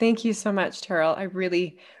 Thank you so much, Terrell. I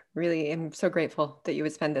really, really am so grateful that you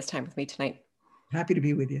would spend this time with me tonight. Happy to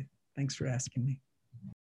be with you. Thanks for asking me.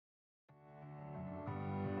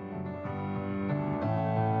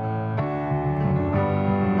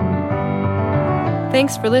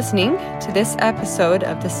 Thanks for listening to this episode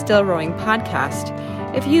of the Still Rowing podcast.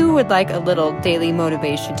 If you would like a little daily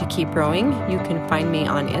motivation to keep rowing, you can find me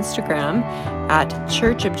on Instagram at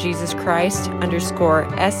Church of Jesus Christ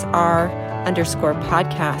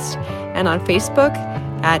 _SR_podcast and on Facebook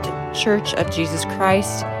at Church of Jesus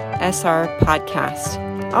Christ SR Podcast.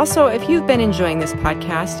 Also, if you've been enjoying this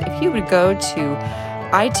podcast, if you would go to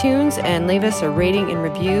iTunes and leave us a rating and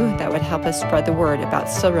review, that would help us spread the word about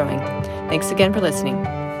Still Rowing. Thanks again for listening.